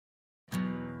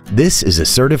This is a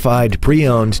certified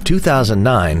pre-owned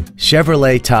 2009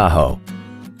 Chevrolet Tahoe.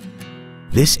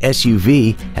 This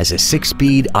SUV has a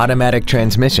 6-speed automatic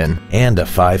transmission and a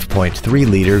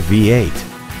 5.3-liter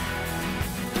V8.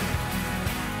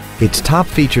 Its top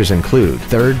features include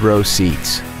third-row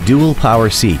seats, dual power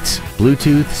seats,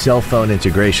 Bluetooth cell phone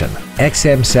integration,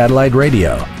 XM satellite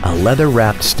radio, a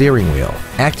leather-wrapped steering wheel,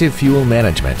 active fuel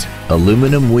management,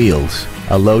 aluminum wheels,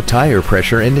 a low tire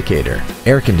pressure indicator,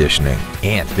 air conditioning,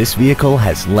 and this vehicle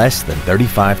has less than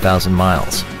 35,000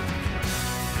 miles.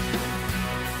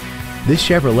 This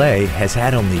Chevrolet has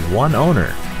had only one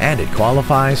owner, and it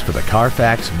qualifies for the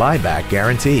Carfax buyback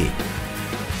guarantee.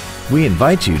 We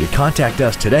invite you to contact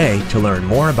us today to learn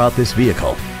more about this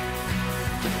vehicle.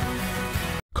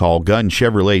 Call Gunn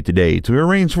Chevrolet today to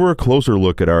arrange for a closer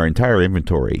look at our entire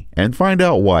inventory and find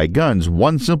out why Gunn's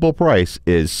one simple price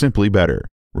is simply better.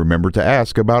 Remember to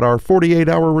ask about our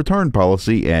 48-hour return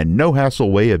policy and no-hassle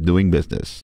way of doing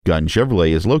business. Gunn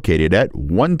Chevrolet is located at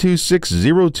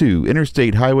 12602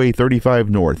 Interstate Highway 35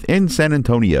 North in San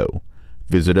Antonio.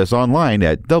 Visit us online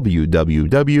at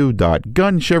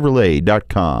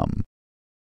www.gunnchevrolet.com.